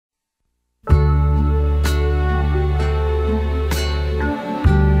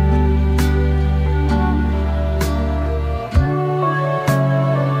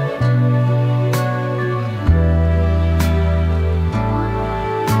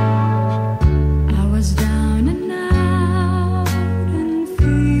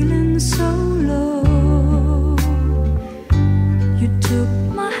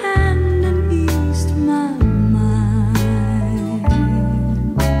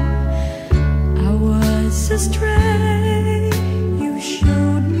astray, you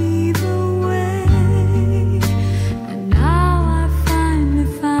showed me the way, and now I finally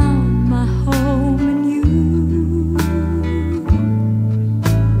found my home in you.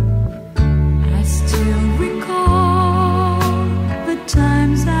 I still recall the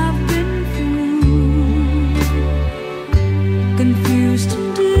times I've been through, confused and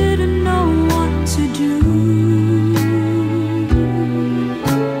didn't know what to do.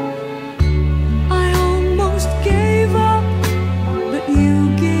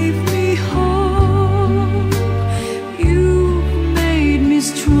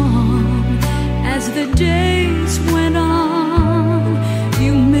 The days went on,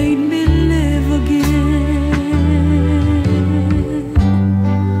 you made me live again.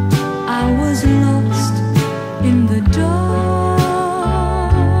 I was lost in the dark,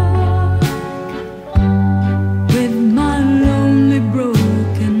 with my lonely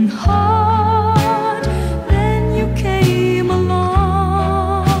broken heart. Then you came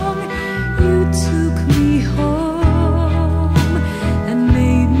along, you took me home and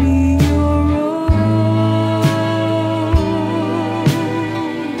made me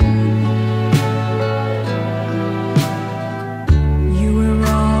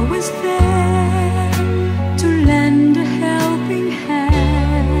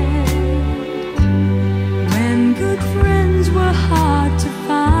hard to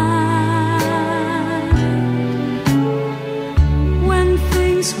find. When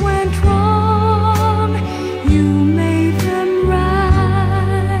things went wrong, you made them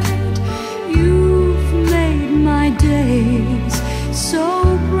right. You've made my days so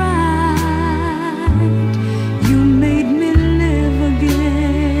bright. You made me live again.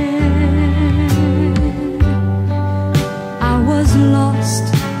 I was lost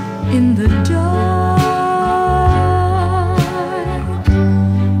in the dark,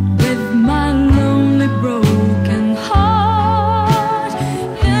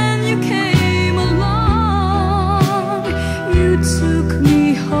 took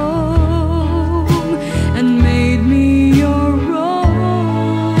me home and made me your own.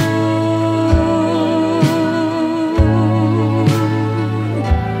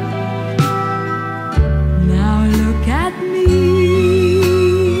 Now look at me,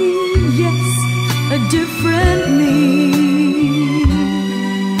 yes, a different me,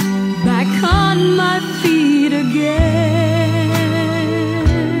 back on my feet.